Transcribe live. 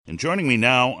And joining me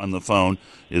now on the phone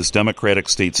is Democratic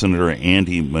State Senator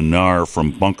Andy Manar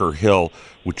from Bunker Hill,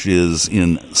 which is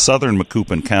in southern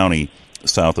Macoupin County,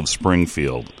 south of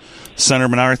Springfield. Senator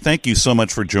Manar, thank you so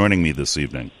much for joining me this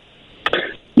evening.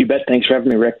 You bet. Thanks for having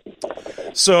me, Rick.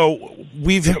 So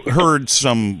we've heard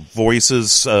some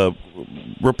voices,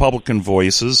 Republican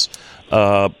voices,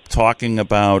 talking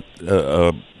about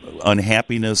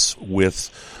unhappiness with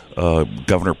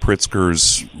Governor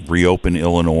Pritzker's Reopen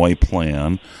Illinois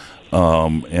plan,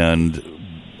 and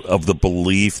of the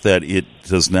belief that it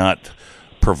does not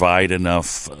provide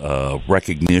enough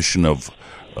recognition of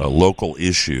local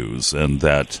issues, and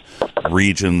that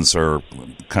regions are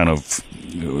kind of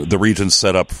the regions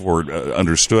set up for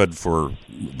understood for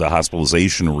the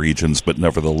hospitalization regions, but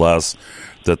nevertheless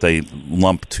that they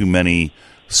lump too many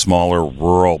smaller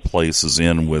rural places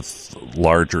in with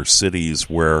larger cities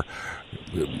where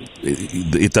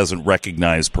it doesn't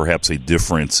recognize perhaps a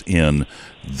difference in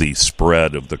the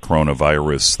spread of the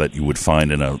coronavirus that you would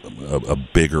find in a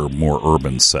bigger, more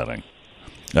urban setting.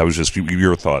 That was just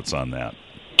your thoughts on that.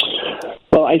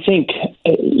 Well, I think,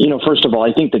 first of all,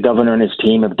 I think the governor and his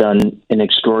team have done an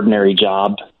extraordinary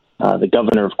job. The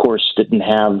governor, of course, didn't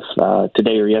have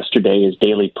today or yesterday his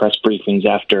daily press briefings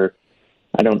after,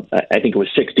 I think it was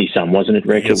 60-some, wasn't it,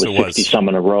 Rick? Yes, it was 60-some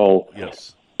in a row.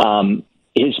 Yes.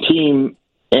 His team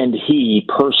and he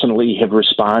personally have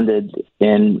responded,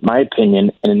 in my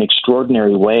opinion, in an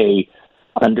extraordinary way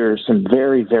under some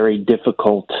very, very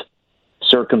difficult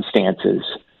circumstances.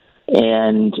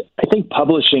 And I think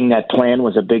publishing that plan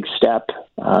was a big step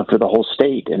for the whole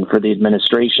state and for the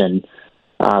administration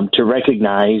to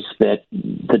recognize that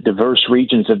the diverse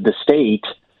regions of the state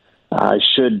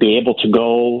should be able to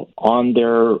go on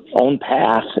their own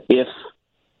path if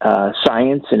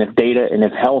science and if data and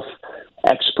if health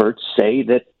experts say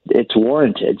that it's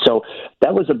warranted. So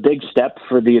that was a big step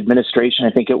for the administration.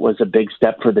 I think it was a big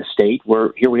step for the state,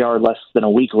 where here we are less than a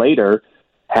week later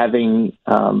having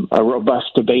a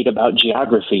robust debate about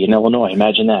geography in Illinois.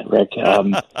 Imagine that, Rick.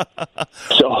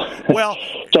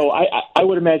 So I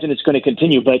would imagine it's going to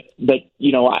continue. But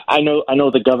I know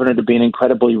the governor to be an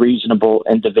incredibly reasonable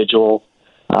individual.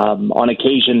 On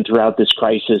occasion throughout this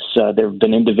crisis, there have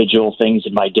been individual things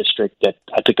in my district that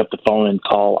I pick up the phone and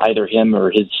call either him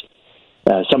or his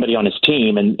somebody on his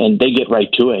team, and they get right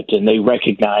to it, and they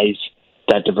recognize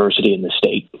that diversity in the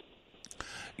state.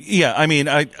 Yeah, I mean,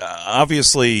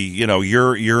 obviously,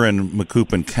 you're in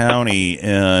Macoupin County,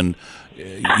 and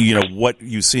what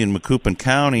you see in Macoupin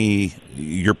County,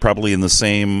 you're probably in the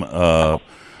same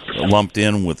lumped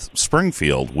in with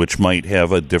Springfield, which might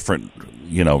have a different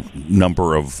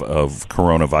number of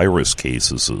coronavirus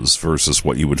cases versus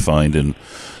what you would find in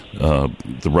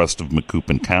the rest of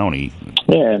Macoupin County.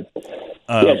 Yeah,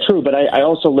 true. But I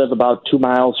also live about 2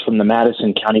 miles from the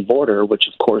Madison County border, which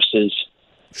of course is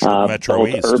both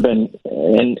East. Urban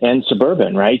and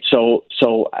suburban, right? So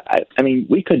I mean,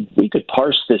 we could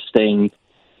parse this thing.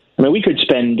 I mean, we could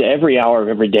spend every hour of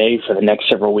every day for the next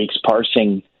several weeks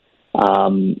parsing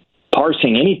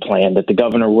any plan that the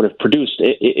governor would have produced.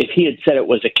 If he had said it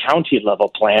was a county-level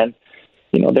plan,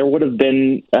 there would have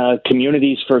been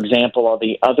communities, for example, on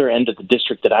the other end of the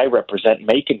district that I represent,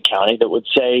 Macon County, that would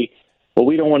say, well,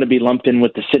 we don't want to be lumped in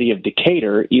with the city of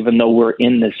Decatur, even though we're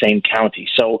in the same county.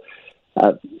 So,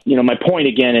 my point,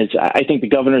 again, is I think the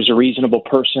governor's a reasonable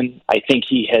person. I think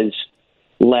he has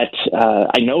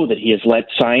I know that he has let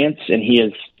science and he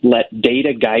has let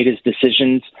data guide his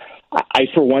decisions. I,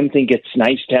 for one, think it's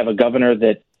nice to have a governor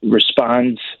that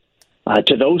responds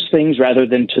to those things rather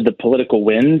than to the political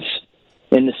winds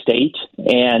in the state.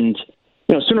 And,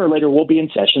 sooner or later we'll be in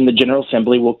session. The General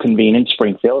Assembly will convene in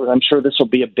Springfield, and I'm sure this will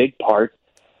be a big part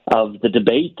of the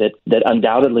debate that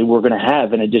undoubtedly we're going to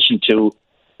have, in addition to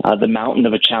the mountain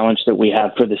of a challenge that we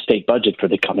have for the state budget for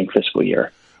the coming fiscal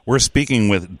year. We're speaking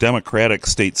with Democratic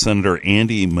State Senator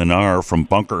Andy Manar from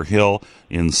Bunker Hill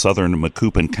in southern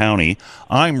Macoupin County.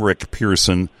 I'm Rick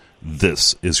Pearson.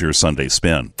 This is your Sunday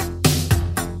Spin.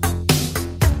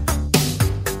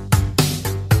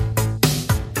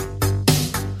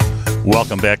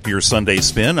 Welcome back to your Sunday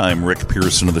Spin. I'm Rick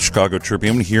Pearson of the Chicago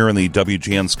Tribune here in the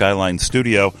WGN Skyline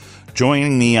studio.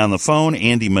 Joining me on the phone,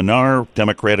 Andy Manar,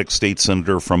 Democratic State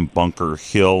Senator from Bunker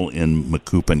Hill in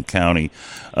Macoupin County,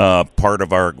 part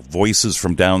of our Voices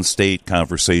from Downstate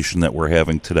conversation that we're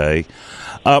having today.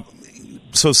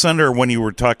 So, Senator, when you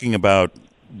were talking about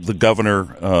the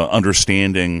governor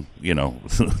understanding,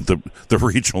 the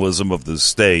regionalism of the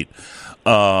state,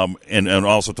 and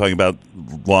also talking about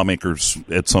lawmakers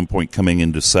at some point coming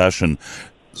into session.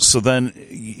 So then,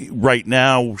 right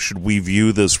now, should we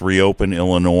view this Reopen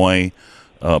Illinois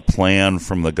plan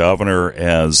from the governor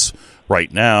as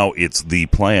right now it's the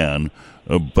plan,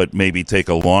 but maybe take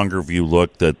a longer view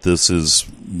look that this is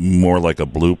more like a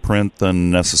blueprint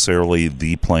than necessarily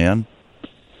the plan?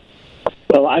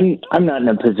 Well, I'm not in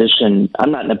a position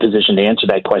to answer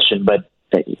that question, but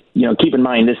keep in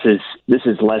mind this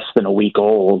is less than a week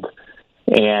old,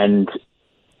 and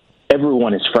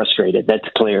everyone is frustrated. That's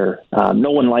clear.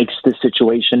 No one likes this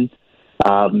situation.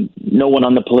 No one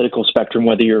on the political spectrum,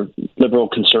 whether you're liberal,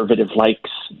 conservative, likes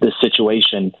this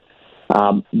situation.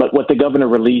 But what the governor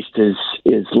released is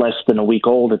less than a week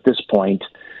old at this point.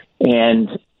 And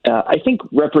I think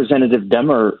Representative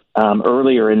Demmer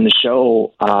earlier in the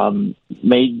show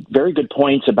made very good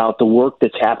points about the work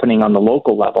that's happening on the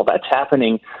local level. That's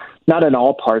happening not in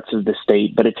all parts of the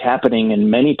state, but it's happening in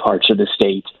many parts of the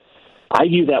state. I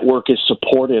view that work as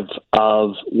supportive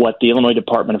of what the Illinois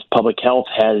Department of Public Health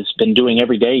has been doing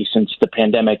every day since the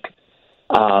pandemic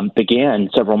began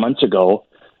several months ago.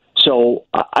 So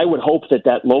I would hope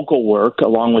that local work,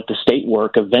 along with the state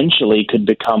work, eventually could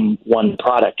become one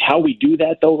product. How we do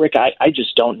that, though, Rick, I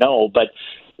just don't know. But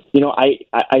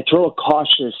I throw a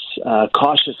cautious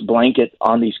blanket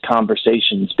on these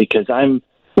conversations because I'm,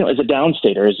 as a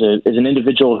downstater, as an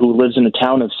individual who lives in a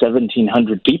town of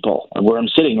 1,700 people, where I'm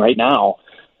sitting right now,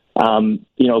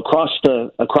 across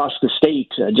the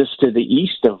state, just to the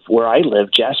east of where I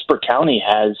live, Jasper County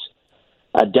has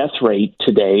a death rate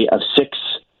today of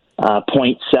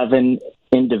 6.7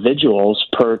 individuals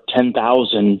per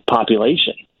 10,000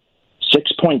 population.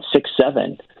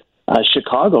 6.67.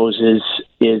 Chicago's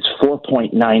is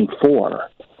 4.94.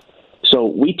 So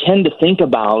we tend to think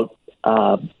about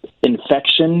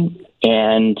infection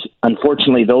and,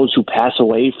 unfortunately, those who pass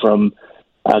away from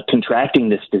contracting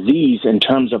this disease in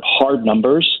terms of hard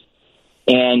numbers.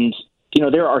 And,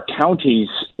 there are counties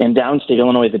in downstate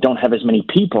Illinois that don't have as many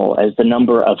people as the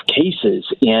number of cases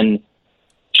in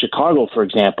Chicago, for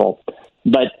example.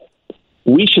 But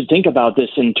we should think about this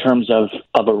in terms of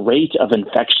a rate of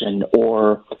infection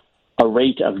or a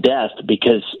rate of death,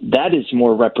 because that is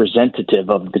more representative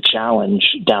of the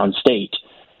challenge downstate.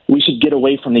 We should get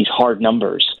away from these hard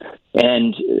numbers.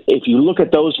 And if you look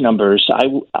at those numbers,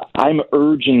 I'm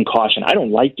urging caution. I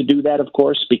don't like to do that, of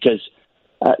course, because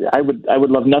I would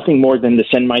love nothing more than to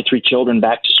send my 3 children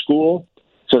back to school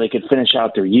so they could finish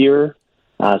out their year,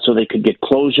 so they could get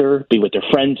closure, be with their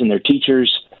friends and their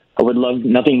teachers. I would love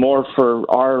nothing more for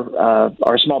our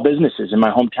small businesses in my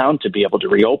hometown to be able to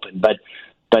reopen. But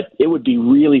it would be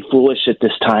really foolish at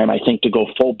this time, I think, to go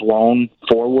full blown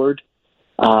forward.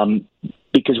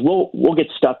 Because we'll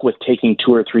get stuck with taking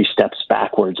 2 or 3 steps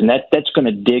backwards, and that's going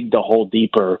to dig the hole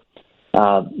deeper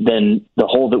than the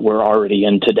hole that we're already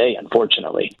in today,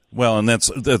 unfortunately. Well, and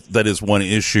that is one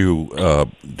issue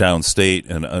downstate,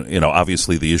 and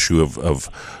obviously the issue of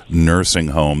nursing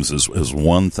homes is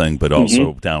one thing, but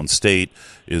also downstate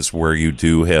is where you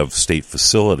do have state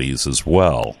facilities as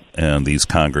well, and these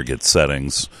congregate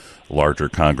settings, larger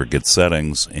congregate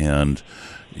settings, and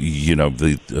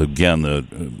the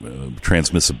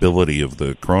transmissibility of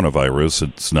the coronavirus,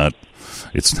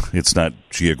 it's not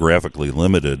geographically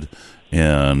limited,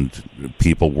 and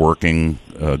people working,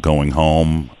 going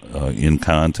home, in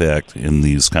contact in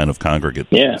these kind of congregate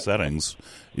settings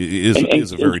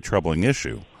is a very troubling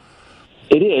issue.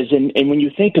 It is, and when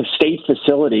you think of state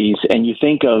facilities and you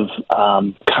think of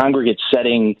congregate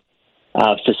setting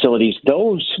facilities,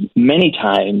 those many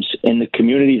times in the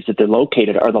communities that they're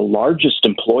located are the largest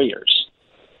employers.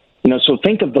 So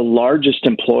think of the largest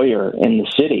employer in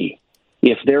the city.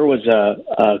 If there was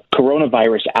a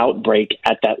coronavirus outbreak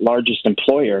at that largest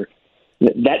employer,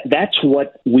 that's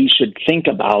what we should think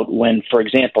about when, for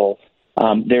example,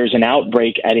 there's an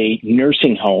outbreak at a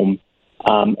nursing home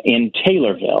in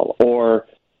Taylorville or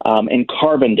in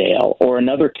Carbondale or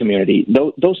another community.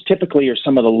 Those typically are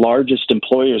some of the largest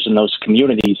employers in those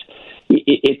communities.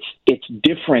 It's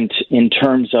different in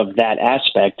terms of that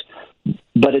aspect,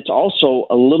 but it's also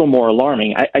a little more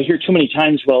alarming. I hear too many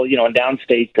times, in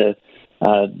downstate, the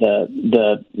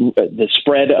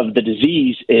spread of the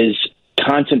disease is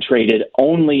concentrated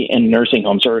only in nursing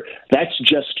homes, or that's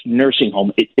just nursing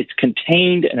home. It's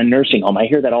contained in a nursing home. I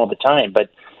hear that all the time,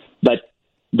 but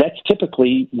that's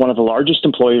typically one of the largest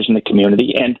employers in the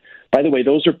community. And by the way,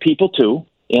 those are people too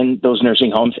in those nursing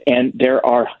homes, and there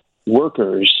are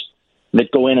workers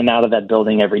that go in and out of that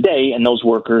building every day, and those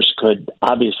workers could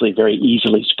obviously very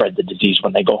easily spread the disease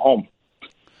when they go home.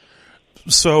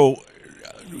 So,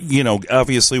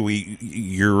 obviously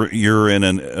you're in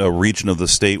a region of the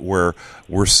state where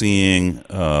we're seeing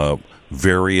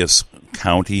various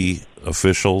county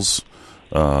officials,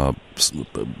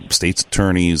 state's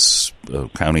attorneys,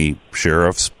 county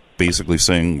sheriffs basically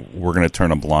saying we're going to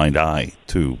turn a blind eye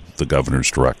to the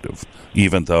governor's directive,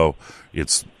 even though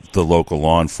it's the local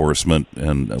law enforcement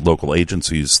and local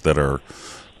agencies that are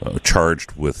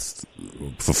charged with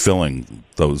fulfilling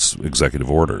those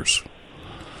executive orders.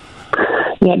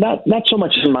 Yeah, not so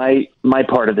much in my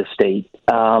part of the state.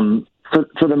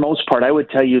 For the most part, I would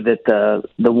tell you that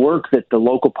the work that the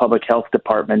local public health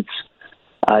departments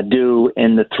do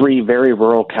in the three very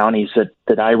rural counties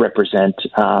that I represent,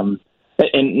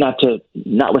 and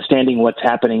notwithstanding what's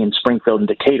happening in Springfield and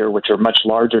Decatur, which are much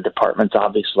larger departments,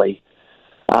 obviously.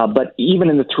 But even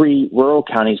in the three rural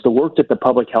counties, the work that the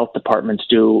public health departments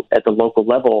do at the local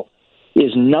level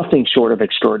is nothing short of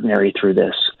extraordinary through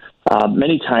this.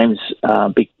 Many times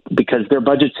because their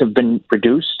budgets have been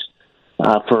reduced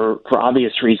for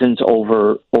obvious reasons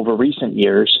over recent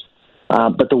years.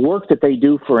 But the work that they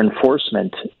do for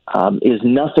enforcement is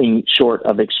nothing short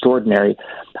of extraordinary.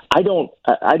 I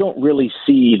don't really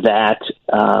see that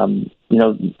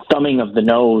thumbing of the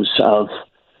nose of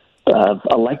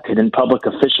elected and public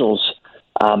officials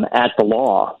at the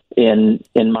law in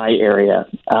my area.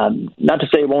 Not to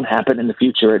say it won't happen in the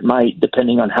future. It might,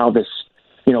 depending on how this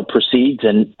proceeds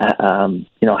and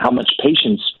how much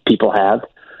patience people have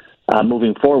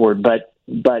moving forward. But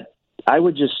I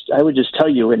would just tell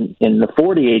you in the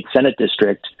 48th Senate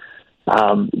District,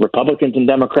 Republicans and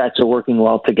Democrats are working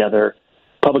well together.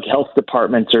 Public health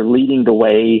departments are leading the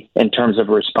way in terms of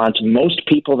response. Most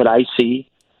people that I see,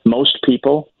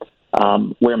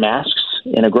 wear masks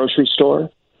in a grocery store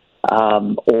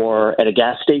or at a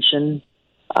gas station.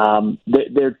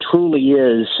 There truly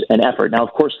is an effort. Now,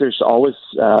 of course, there's always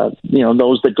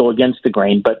those that go against the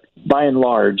grain, but by and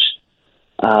large,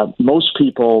 most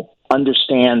people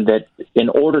understand that in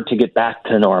order to get back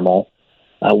to normal,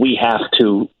 we have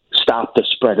to stop the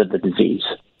spread of the disease.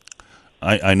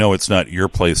 I know it's not your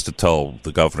place to tell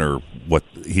the governor what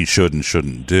he should and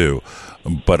shouldn't do,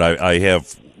 but I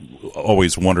have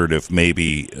always wondered if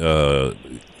maybe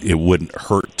it wouldn't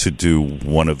hurt to do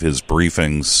one of his daily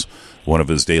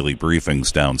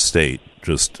briefings downstate,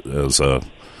 just as a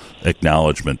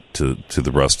acknowledgement to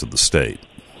the rest of the state.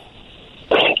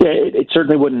 Yeah, it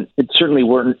certainly wouldn't. It certainly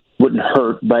wouldn't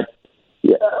hurt. But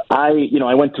I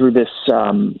went through this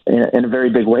in a very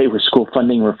big way with school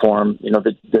funding reform.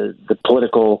 The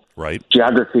political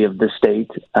geography of the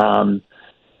state.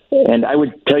 And I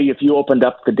would tell you, if you opened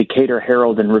up the Decatur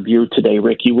Herald and Review today,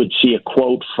 Rick, you would see a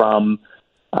quote from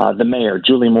the mayor,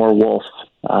 Julie Moore Wolf,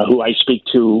 who I speak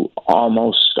to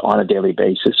almost on a daily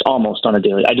basis.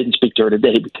 I didn't speak to her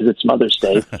today because it's Mother's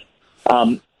Day.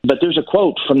 But there's a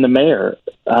quote from the mayor,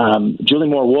 Julie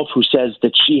Moore Wolf, who says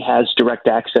that she has direct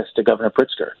access to Governor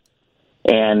Pritzker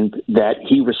and that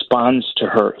he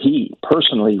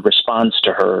personally responds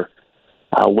to her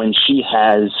when she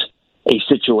has a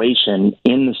situation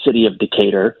in the city of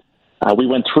Decatur. We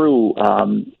went through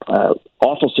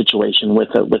awful situation with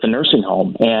a nursing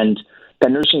home, and that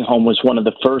nursing home was one of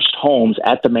the first homes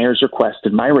at the mayor's request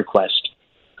and my request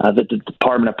that the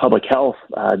Department of Public Health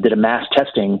did a mass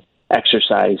testing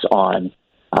exercise on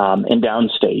in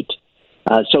downstate.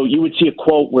 So you would see a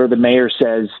quote where the mayor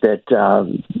says that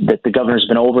the governor's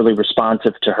been overly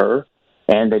responsive to her,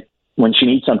 and that when she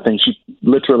needs something, she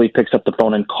literally picks up the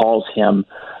phone and calls him.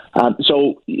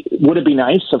 So would it be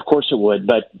nice? Of course it would.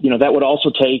 But, that would also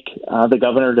take the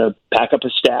governor to pack up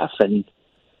his staff and,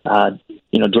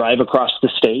 drive across the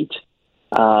state,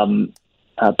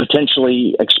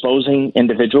 potentially exposing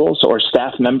individuals or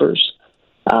staff members.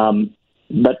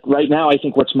 But right now, I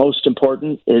think what's most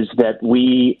important is that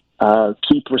we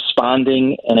keep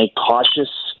responding in a cautious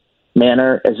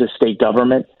manner as a state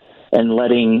government and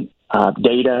letting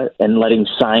data and letting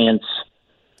science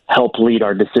help lead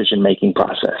our decision-making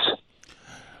process.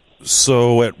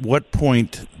 So at what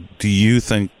point do you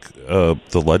think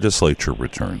the legislature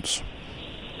returns?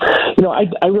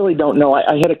 I really don't know.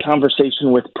 I had a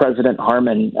conversation with President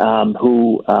Harmon,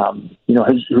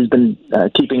 who's been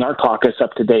keeping our caucus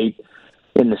up to date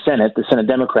in the Senate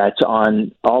Democrats,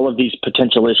 on all of these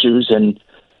potential issues, and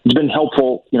it's been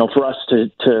helpful, for us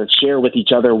to share with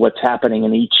each other what's happening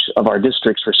in each of our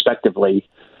districts respectively.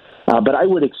 But I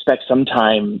would expect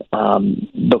sometime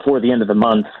before the end of the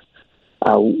month,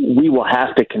 we will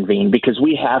have to convene, because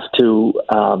we have to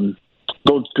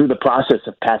go through the process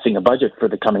of passing a budget for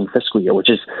the coming fiscal year, which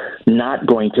is not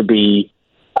going to be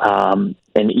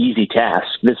an easy task.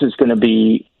 This is going to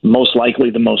be most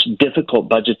likely the most difficult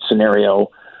budget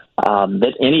scenario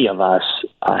that any of us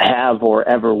have or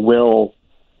ever will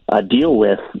deal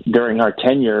with during our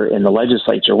tenure in the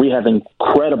legislature. We have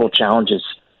incredible challenges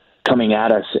coming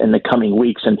at us in the coming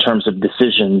weeks in terms of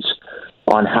decisions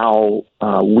on how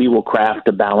we will craft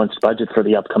a balanced budget for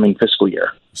the upcoming fiscal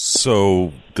year.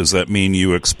 So does that mean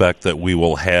you expect that we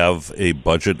will have a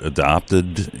budget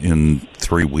adopted in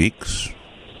 3 weeks?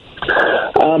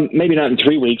 Maybe not in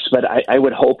 3 weeks, but I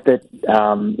would hope that,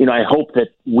 I hope that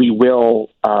we will,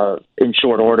 in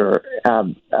short order.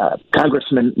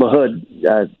 Congressman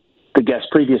LaHood, the guest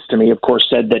previous to me, of course,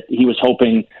 said that he was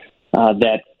hoping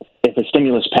that if a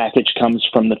stimulus package comes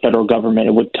from the federal government,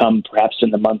 it would come perhaps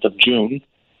in the month of June.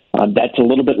 That's a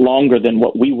little bit longer than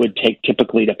what we would take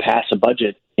typically to pass a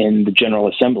budget in the General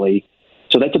Assembly.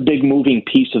 So that's a big moving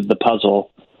piece of the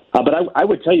puzzle. But I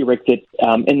would tell you, Rick, that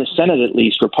in the Senate, at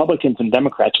least, Republicans and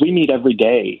Democrats, we meet every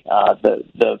day.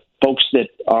 The folks that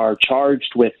are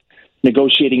charged with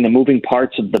negotiating the moving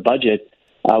parts of the budget,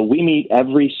 we meet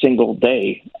every single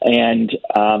day. And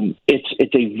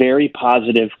it's a very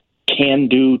positive,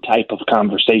 can-do type of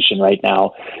conversation right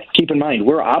now. Keep in mind,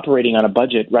 we're operating on a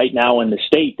budget right now in the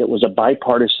state that was a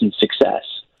bipartisan success.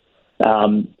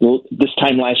 This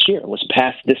time last year, was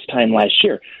passed this time last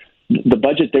year. The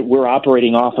budget that we're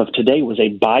operating off of today was a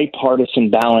bipartisan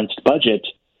balanced budget.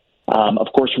 Of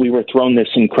course, we were thrown this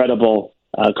incredible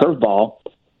curveball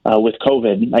with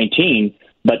COVID-19,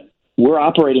 but we're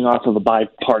operating off of a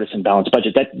bipartisan balanced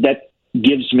budget. That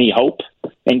gives me hope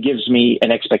and gives me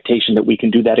an expectation that we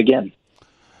can do that again.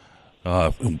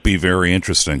 It'll be very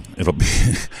interesting. It'll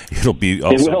be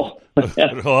also,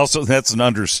 it will. Also, that's an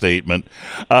understatement.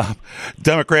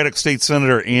 Democratic State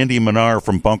Senator Andy Manar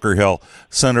from Bunker Hill.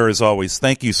 Senator, as always,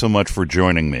 thank you so much for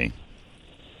joining me.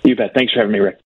 You bet. Thanks for having me, Rick.